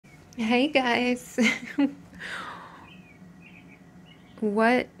Hey guys.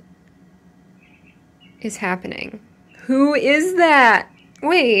 What is happening? Who is that?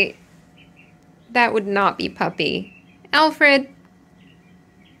 Wait. That would not be Puppy. Alfred.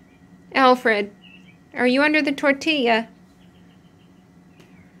 Alfred. Are you under the tortilla?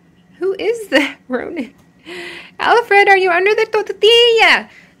 Who is that, Ronan? Alfred, are you under the tortilla?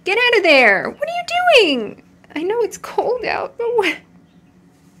 Get out of there. What are you doing? I know it's cold out, but what?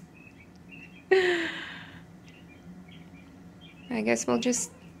 I guess we'll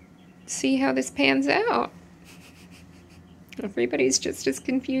just see how this pans out. Everybody's just as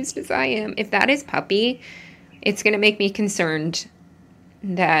confused as I am. If that is Puppy, it's going to make me concerned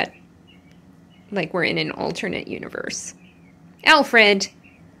that, like, we're in an alternate universe. Alfred!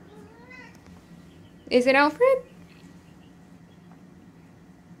 Is it Alfred?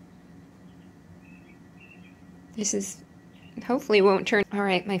 This is... hopefully won't turn...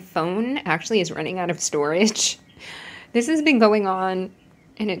 Alright, my phone actually is running out of storage. This has been going on,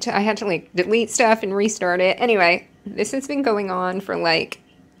 and I had to, like, delete stuff and restart it. Anyway, this has been going on for, like,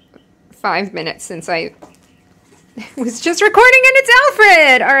 5 minutes since I was just recording, and it's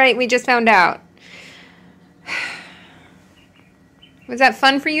Alfred! Alright, we just found out. Was that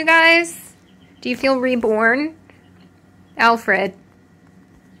fun for you guys? Do you feel reborn? Alfred.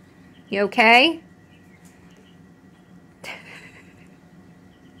 You okay?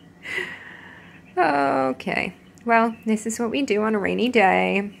 Okay. Well, this is what we do on a rainy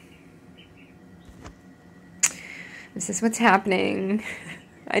day. This is what's happening.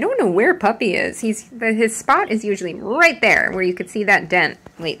 I don't know where Puppy is. His spot is usually right there where you could see that dent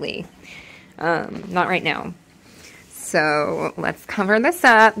lately. Not right now. So let's cover this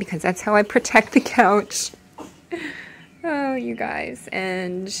up because that's how I protect the couch. Oh, you guys.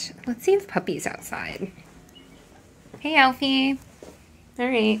 And let's see if Puppy's outside. Hey, Alfie. All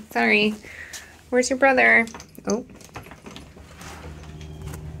right. Sorry. Where's your brother? Oh.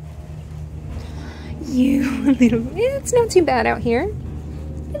 You little... It's not too bad out here.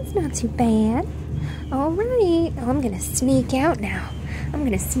 It's not too bad. All right. Oh, I'm going to sneak out now. I'm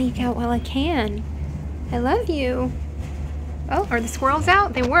going to sneak out while I can. I love you. Oh, are the squirrels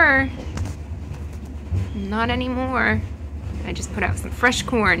out? They were. Not anymore. I just put out some fresh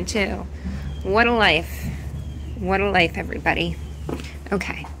corn, too. What a life. What a life, everybody.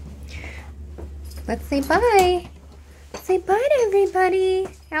 Okay. Let's say bye. Say bye to everybody.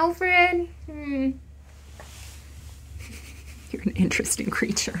 Alfred. You're an interesting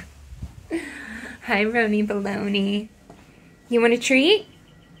creature. Hi, Roni Baloney. You want a treat?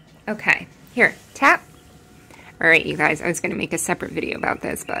 Okay. Here, tap. All right, you guys, I was going to make a separate video about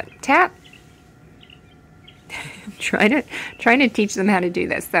this, but tap. trying to teach them how to do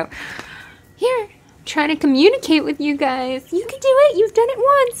this. So here, trying to communicate with you guys. You can do it. You've done it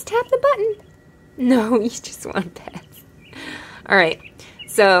once. Tap the button. No, you just want pets. All right.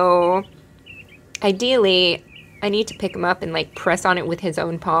 So ideally, I need to pick him up and like press on it with his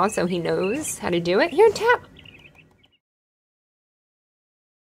own paw so he knows how to do it. Here, tap.